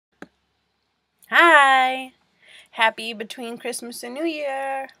Happy between Christmas and New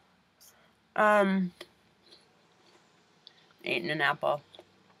Year. Eating an apple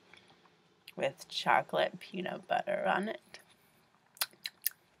with chocolate peanut butter on it.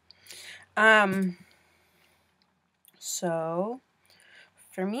 So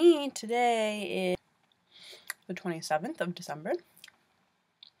for me today is the 27th of December.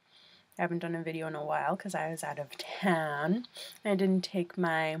 I haven't done a video in a while because I was out of town. I didn't take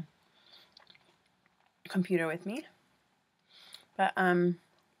my computer with me. But,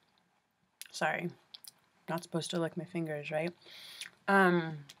 sorry. Not supposed to lick my fingers, right?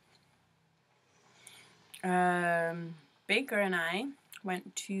 Baker and I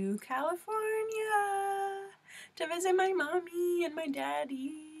went to California to visit my mommy and my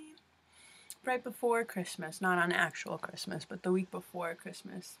daddy right before Christmas. Not on actual Christmas, but the week before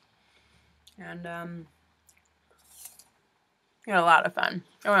Christmas. And, we had a lot of fun.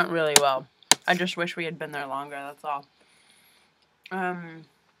 It went really well. I just wish we had been there longer, that's all. On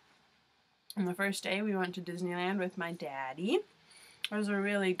the first day, we went to Disneyland with my daddy. It was a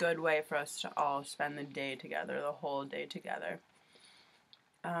really good way for us to all spend the day together, the whole day together.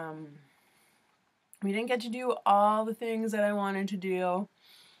 We didn't get to do all the things that I wanted to do,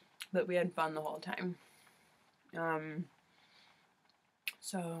 but we had fun the whole time.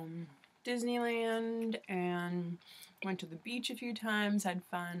 So Disneyland, and went to the beach a few times, had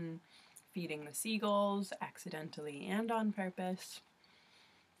fun feeding the seagulls, accidentally and on purpose,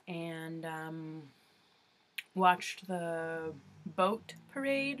 and watched the boat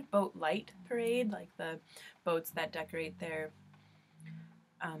light parade, like the boats that decorate their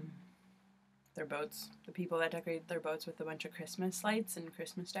boats, the people that decorate their boats with a bunch of Christmas lights and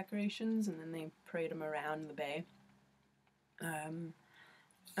Christmas decorations, and then they parade them around the bay. And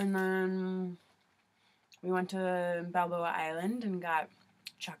then we went to Balboa Island and got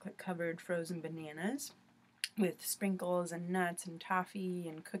chocolate-covered frozen bananas with sprinkles and nuts and toffee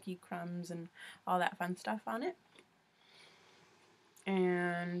and cookie crumbs and all that fun stuff on it.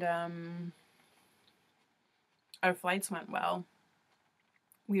 And our flights went well.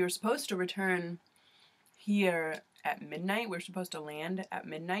 We were supposed to return here at midnight. We were supposed to land at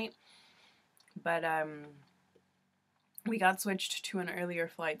midnight, but we got switched to an earlier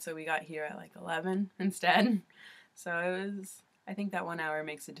flight, so we got here at like 11 instead. So it was, I think that 1 hour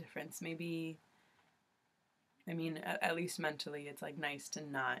makes a difference. Maybe, I mean, at least mentally, it's like nice to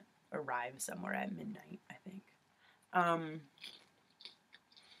not arrive somewhere at midnight, I think.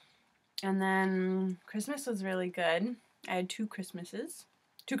 And then Christmas was really good. I had two Christmases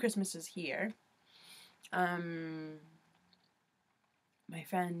here. My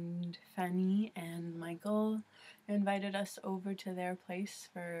friend Fanny and Michael invited us over to their place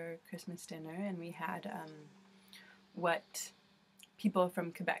for Christmas dinner, and we had what people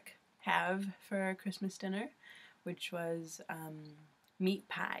from Quebec have for Christmas dinner, which was meat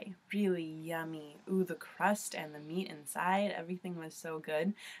pie. Really yummy. Ooh, the crust and the meat inside, everything was so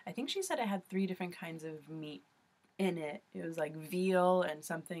good. I think she said it had 3 different kinds of meat in it. It was like veal and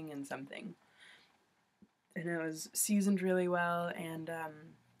something and something. And it was seasoned really well, and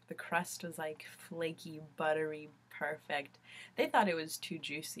the crust was like flaky, buttery, perfect. They thought it was too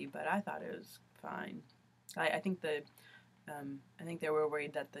juicy, but I thought it was fine. I think they were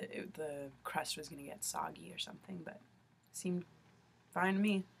worried that the crust was going to get soggy or something, but it seemed fine to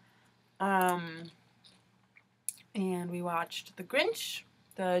me. And we watched The Grinch,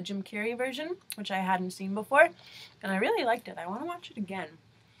 the Jim Carrey version, which I hadn't seen before, and I really liked it. I want to watch it again.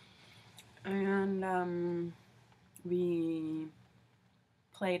 And we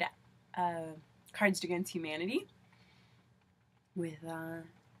played Cards Against Humanity with,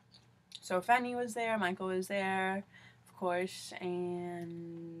 so Fanny was there, Michael was there, of course,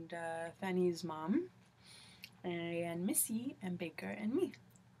 and Fanny's mom, and Missy, and Baker, and me.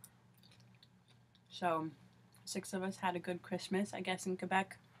 So 6 of us had a good Christmas, I guess. In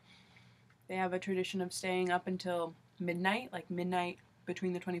Quebec, they have a tradition of staying up until midnight, like midnight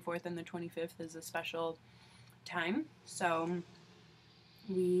between the 24th and the 25th is a special time. So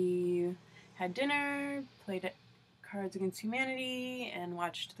we had dinner, played Cards Against Humanity, and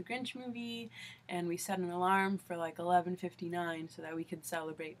watched the Grinch movie, and we set an alarm for like 11:59 so that we could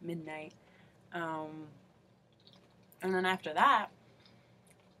celebrate midnight. And then after that,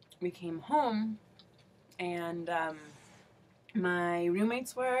 we came home, and my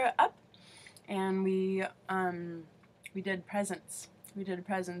roommates were up, and we did presents. We did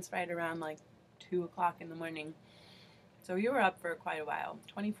presents right around like 2 o'clock in the morning. So we were up for quite a while.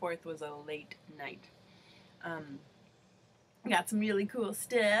 24th was a late night. Got some really cool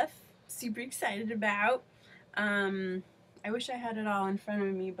stuff. Super excited about. I wish I had it all in front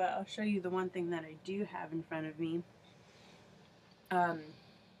of me, but I'll show you the one thing that I do have in front of me.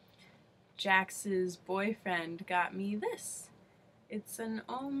 Jax's boyfriend got me this. It's an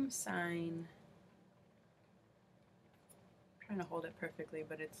Om sign. I'm trying to hold it perfectly,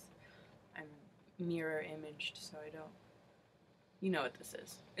 but I'm mirror imaged, so I don't. You know what this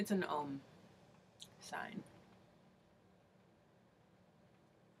is. It's an Om sign.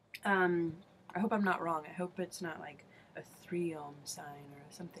 I hope I'm not wrong. I hope it's not like a 3 Om sign or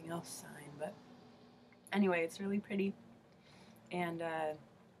something else sign, but anyway, it's really pretty. And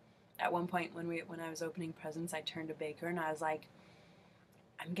at one point when I was opening presents, I turned to Baker and I was like,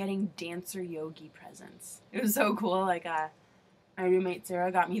 I'm getting dancer yogi presents. It was so cool. Like my roommate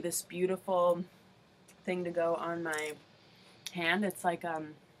Sarah got me this beautiful thing to go on my hand. It's like a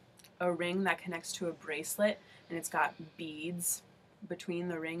ring that connects to a bracelet, and it's got beads between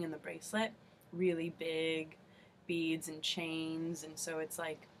the ring and the bracelet, really big beads and chains, and so it's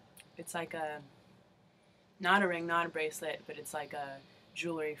like a, not a ring, not a bracelet, but it's like a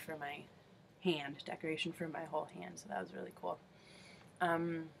jewelry for my hand, decoration for my whole hand, so that was really cool.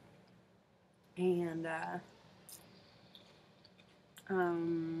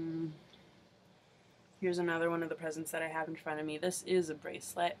 Here's another one of the presents that I have in front of me. This is a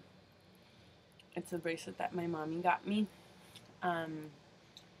bracelet. It's a bracelet that my mommy got me.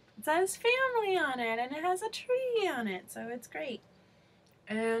 It says family on it, and it has a tree on it, so it's great.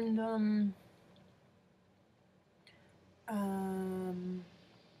 And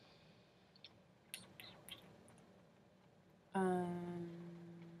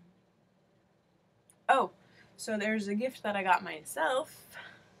oh, so there's a gift that I got myself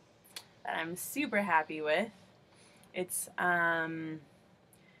that I'm super happy with. It's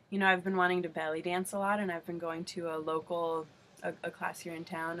you know, I've been wanting to belly dance a lot, and I've been going to a local a class here in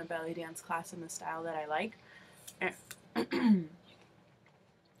town, a belly dance class in the style that I like.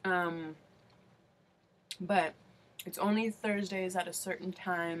 But it's only Thursdays at a certain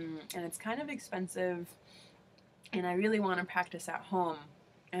time, and it's kind of expensive, and I really want to practice at home.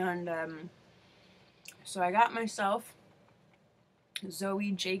 And so I got myself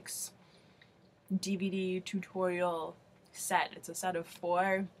Zoe Jake's DVD tutorial set. It's a set of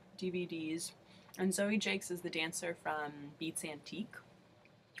 4 DVDs, and Zoe Jakes is the dancer from Beats Antique,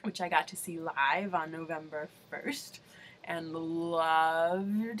 which I got to see live on November 1st and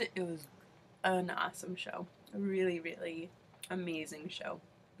loved. It was an awesome show. A really, really amazing show.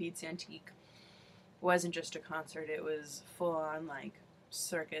 Beats Antique wasn't just a concert, it was full on like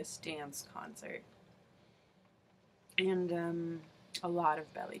circus dance concert. And a lot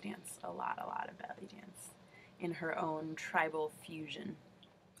of belly dance. A lot of belly dance in her own tribal fusion.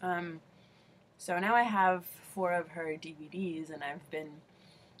 So now I have 4 of her DVDs, and I've been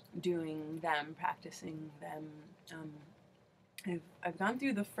doing them, practicing them. I've gone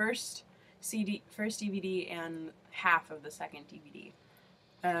through the first DVD and half of the second DVD,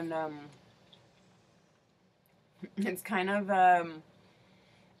 and it's kind of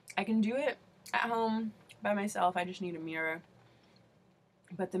I can do it at home by myself. I just need a mirror,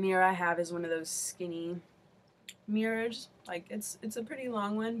 but the mirror I have is one of those skinny mirrors. Like it's a pretty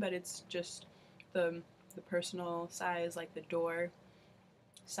long one, but it's just the personal size, like the door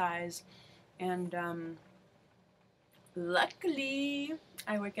size. And luckily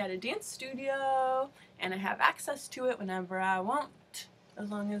I work at a dance studio and I have access to it whenever I want, as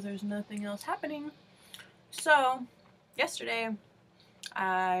long as there's nothing else happening. So yesterday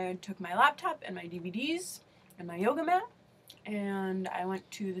I took my laptop and my DVDs and my yoga mat, and I went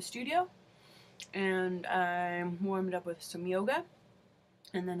to the studio and I warmed up with some yoga,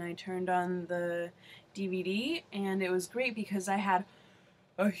 and then I turned on the DVD, and it was great because I had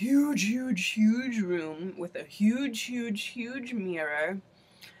a huge room with a huge mirror,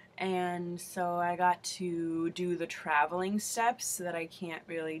 and so I got to do the traveling steps that I can't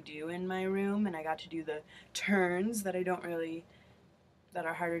really do in my room, and I got to do the turns that that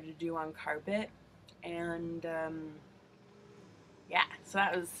are harder to do on carpet, and yeah, so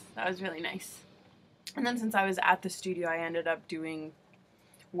that was really nice. And then since I was at the studio, I ended up doing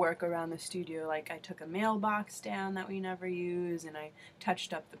work around the studio. Like I took a mailbox down that we never use, and I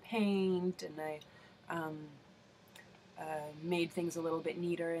touched up the paint, and I made things a little bit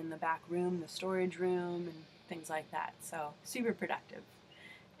neater in the back room, the storage room, and things like that. So super productive.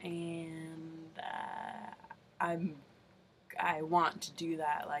 And I want to do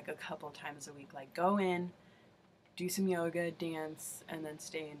that like a couple times a week. Like go in, do some yoga, dance, and then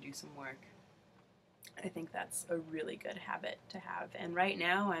stay and do some work. I think that's a really good habit to have. And right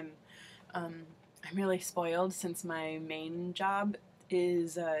now I'm really spoiled since my main job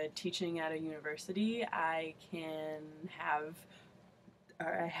is teaching at a university, I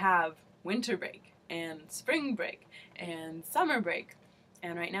have winter break and spring break and summer break.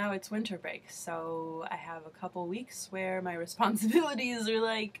 And right now it's winter break, so I have a couple weeks where my responsibilities are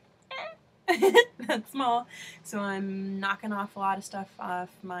like, that small. So I'm knocking off a lot of stuff off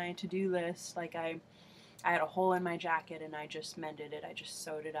my to-do list. Like I had a hole in my jacket and I just mended it. I just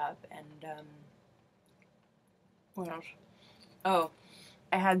sewed it up. And what else? Oh,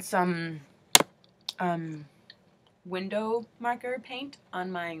 I had some window marker paint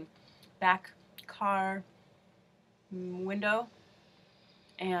on my back car window,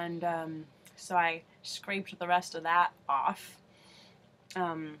 and so I scraped the rest of that off,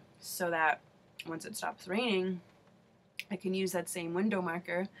 so that once it stops raining, I can use that same window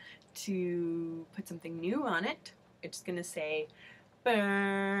marker to put something new on it. It's gonna say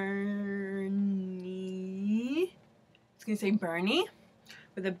Bernie. It's gonna say Bernie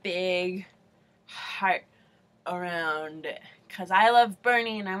with a big heart around it, because I love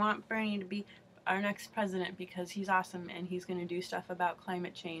Bernie and I want Bernie to be our next president because he's awesome and he's going to do stuff about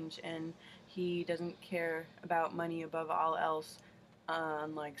climate change and he doesn't care about money above all else,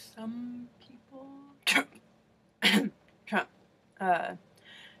 unlike some people. Trump.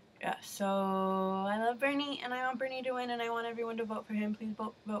 Yeah, so I love Bernie and I want Bernie to win and I want everyone to vote for him. Please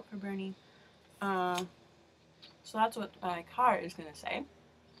vote for Bernie. So that's what my car is going to say.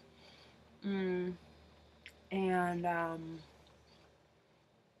 And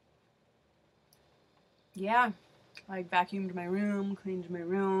yeah, like vacuumed my room, cleaned my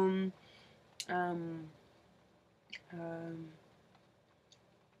room.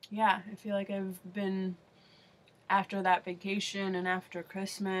 Yeah, I feel like I've been, after that vacation and after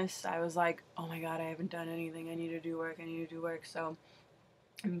Christmas, I was like, oh my god, I haven't done anything. I need to do work. So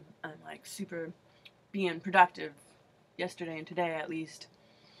I'm like super being productive yesterday and today at least.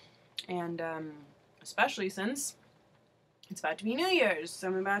 And especially since it's about to be New Year's, so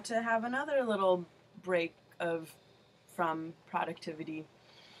I'm about to have another little break from productivity.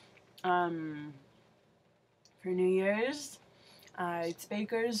 For New Year's, it's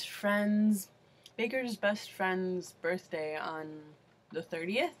Baker's best friend's birthday on the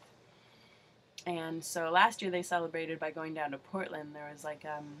 30th. And so last year they celebrated by going down to Portland. There was like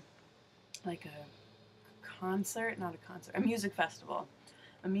a concert, not a concert, a music festival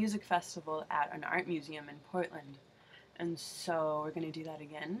at an art museum in Portland. And so we're going to do that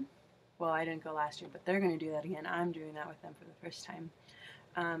again. Well, I didn't go last year, but they're going to do that again. I'm doing that with them for the first time.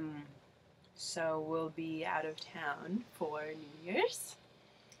 So we'll be out of town for New Year's.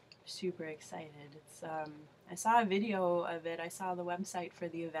 Super excited. It's I saw a video of it. I saw the website for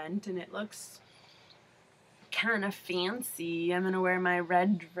the event and it looks kind of fancy. I'm going to wear my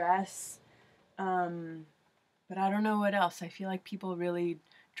red dress. But I don't know what else. I feel like people really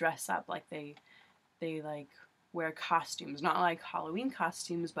dress up, like they like wear costumes, not like Halloween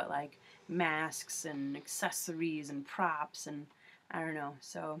costumes, but like masks and accessories and props and I don't know.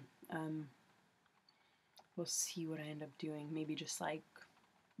 So we'll see what I end up doing. Maybe just like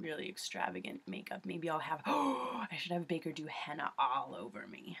really extravagant makeup. Maybe I'll have, I should have Baker do henna all over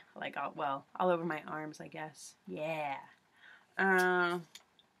me. Like, all over my arms, I guess. Yeah.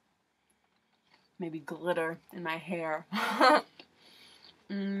 Maybe glitter in my hair.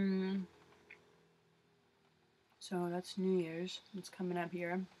 So that's New Year's. It's coming up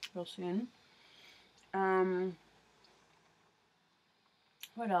here real soon.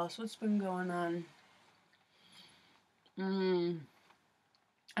 What else? What's been going on?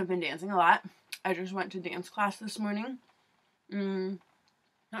 I've been dancing a lot. I just went to dance class this morning.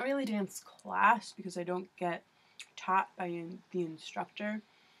 Not really dance class because I don't get taught by the instructor.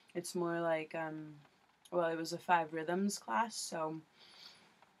 It's more like, it was a 5 rhythms class, so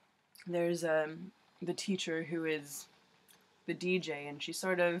there's the teacher who is the DJ, and she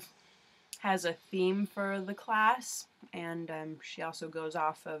sort of has a theme for the class, and she also goes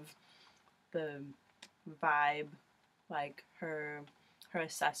off of the vibe, like her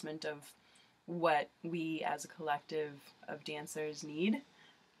assessment of what we as a collective of dancers need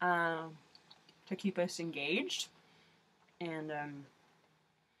to keep us engaged. And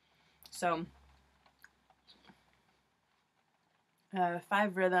so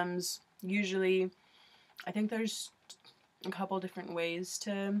 5 rhythms, usually I think there's a couple different ways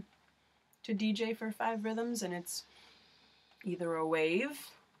to DJ for 5 rhythms, and it's either a wave,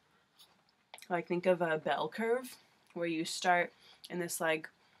 like think of a bell curve, where you start in this like,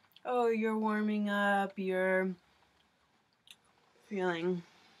 oh, you're warming up, you're feeling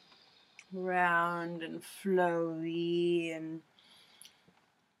round and flowy and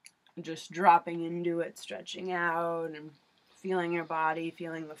just dropping into it, stretching out and feeling your body,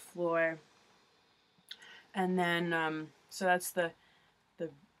 feeling the floor. And then, so that's the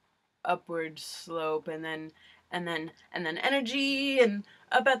upward slope, and then energy, and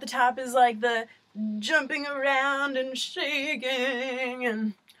up at the top is like the jumping around and shaking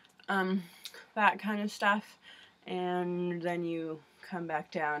and that kind of stuff. And then you come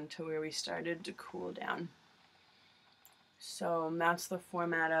back down to where we started to cool down. So that's the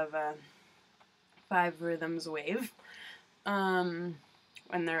format of a 5 rhythms wave. And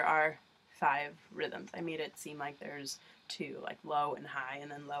there are 5 rhythms. I made it seem like there's 2, like low and high and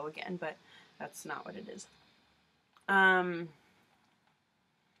then low again, but that's not what it is.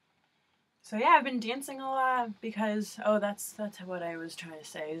 So yeah, I've been dancing a lot because, that's what I was trying to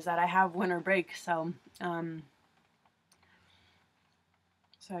say, is that I have winter break, so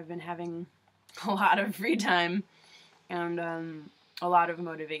I've been having a lot of free time and a lot of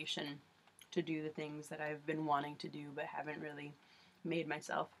motivation to do the things that I've been wanting to do but haven't really made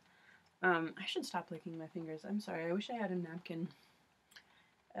myself. I should stop licking my fingers. I'm sorry. I wish I had a napkin.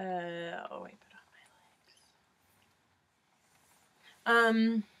 I'll wipe it on my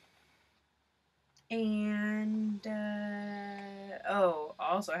legs.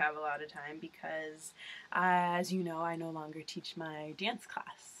 Also have a lot of time because, as you know, I no longer teach my dance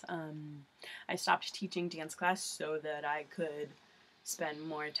class. I stopped teaching dance class so that I could spend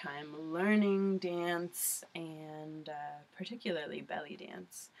more time learning dance, and particularly belly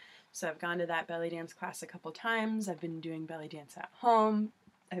dance. So I've gone to that belly dance class a couple times. I've been doing belly dance at home.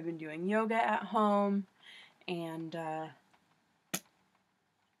 I've been doing yoga at home, and I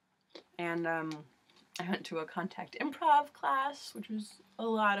went to a contact improv class, which was a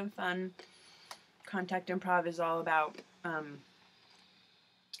lot of fun. Contact improv is all about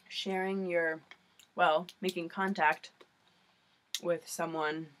making contact with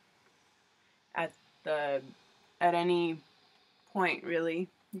someone at any point, really.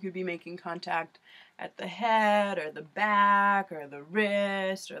 You could be making contact at the head, or the back, or the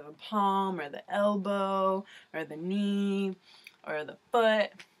wrist, or the palm, or the elbow, or the knee, or the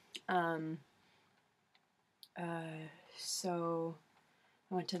foot. So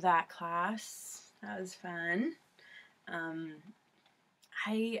I went to that class. That was fun.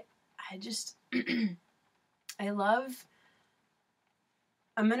 I just I love.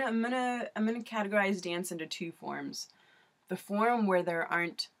 I'm gonna categorize dance into 2 forms. The form where there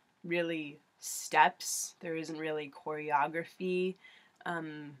aren't really steps, there isn't really choreography,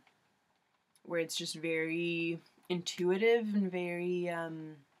 where it's just very intuitive and very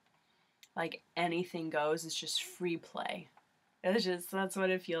like anything goes. It's just free play. That's what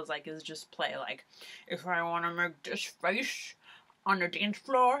it feels like, is just play. Like, if I want to make this face on the dance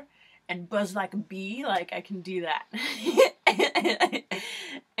floor and buzz like a bee, like, I can do that.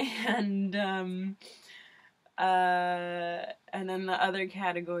 And then the other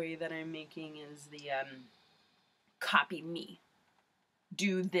category that I'm making is the copy me.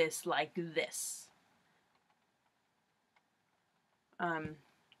 Do this like this.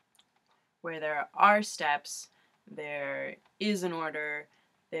 Where there are steps, there is an order,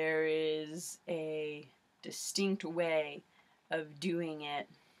 there is a distinct way of doing it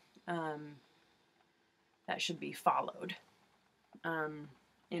that should be followed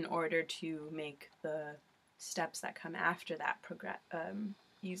in order to make the steps that come after that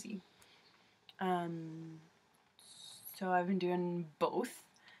easy. So I've been doing both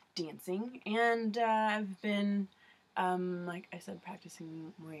dancing, and I've been, like I said,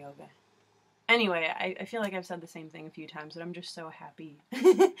 practicing more yoga. Anyway, I feel like I've said the same thing a few times, but I'm just so happy.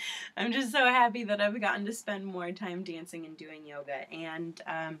 I'm just so happy that I've gotten to spend more time dancing and doing yoga. And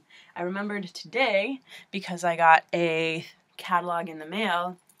I remembered today, because I got a catalog in the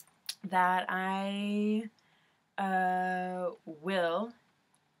mail, that I will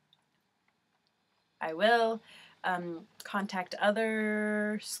contact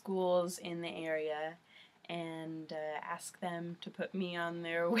other schools in the area and ask them to put me on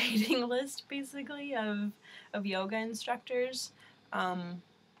their waiting list, basically, of yoga instructors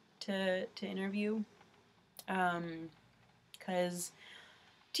to interview. Because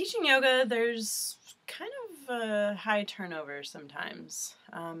teaching yoga, there's kind of a high turnover sometimes,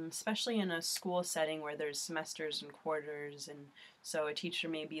 especially in a school setting where there's semesters and quarters, and so a teacher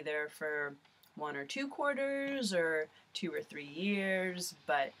may be there for 1 or 2 quarters, or 2 or 3 years,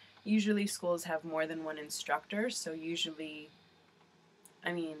 but usually schools have more than one instructor, so usually,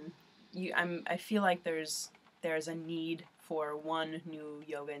 I feel like there's a need for 1 new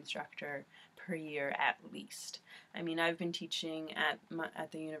yoga instructor per year at least. I've been teaching at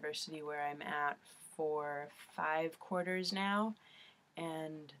the university where I'm at for 5 quarters now,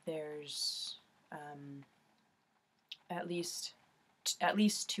 and there's at least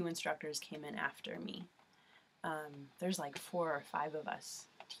 2 instructors came in after me. There's like 4 or 5 of us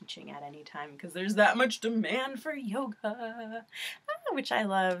teaching at any time because there's that much demand for yoga, which I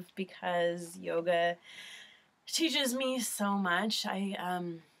love because yoga teaches me so much.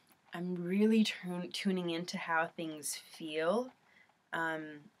 I'm really tuning into how things feel.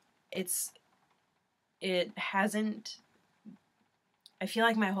 It hasn't. I feel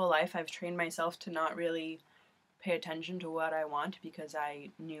like my whole life I've trained myself to not really pay attention to what I want because I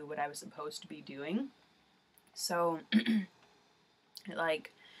knew what I was supposed to be doing. So,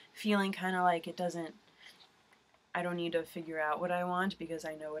 like, feeling kind of like I don't need to figure out what I want because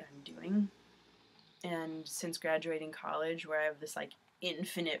I know what I'm doing. And since graduating college, where I have this, like,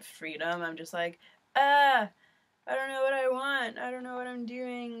 infinite freedom, I'm just like, I don't know what I want. I don't know what I'm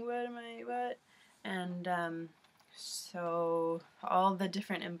doing. What? And, so all the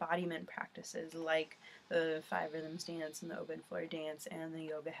different embodiment practices, like the 5 rhythms dance and the open floor dance and the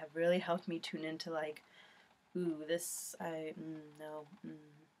yoga, have really helped me tune into, like, ooh, this, no,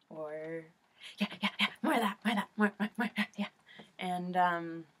 or, yeah, more of that, more, yeah.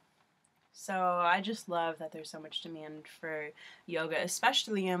 And, so I just love that there's so much demand for yoga,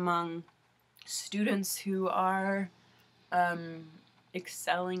 especially among students who are,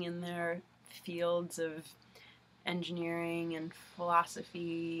 excelling in their fields of engineering and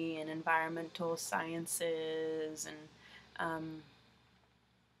philosophy and environmental sciences, and,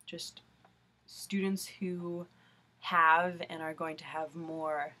 just students who have and are going to have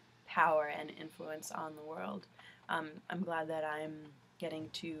more power and influence on the world. I'm glad that I'm getting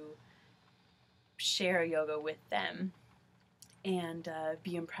to share yoga with them and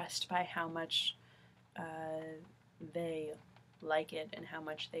be impressed by how much they like it and how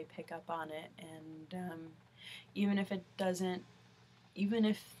much they pick up on it. And even if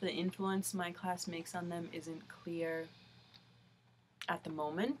the influence my class makes on them isn't clear at the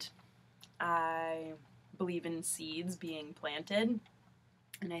moment, I believe in seeds being planted,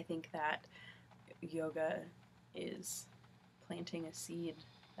 and I think that yoga is planting a seed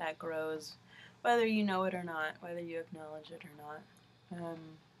that grows, whether you know it or not, whether you acknowledge it or not.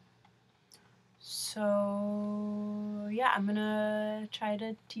 So yeah, I'm gonna try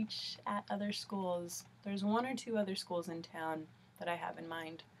to teach at other schools. There's 1 or 2 other schools in town that I have in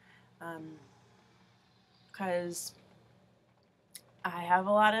mind, because I have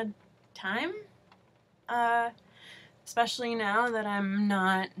a lot of time, especially now that I'm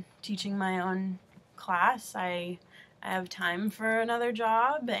not teaching my own class. I have time for another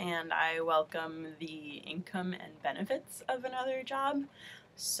job, and I welcome the income and benefits of another job.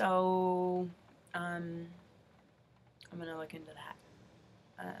 So, I'm gonna look into that,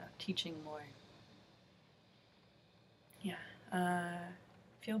 teaching more. Yeah.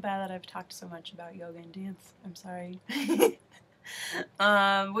 Feel bad that I've talked so much about yoga and dance. I'm sorry.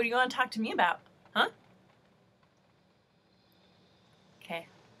 What do you want to talk to me about? Huh? Okay.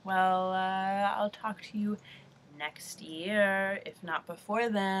 Well, I'll talk to you next year, if not before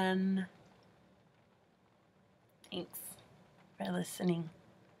then. Thanks for listening.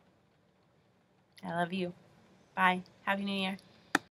 I love you. Bye. Happy New Year.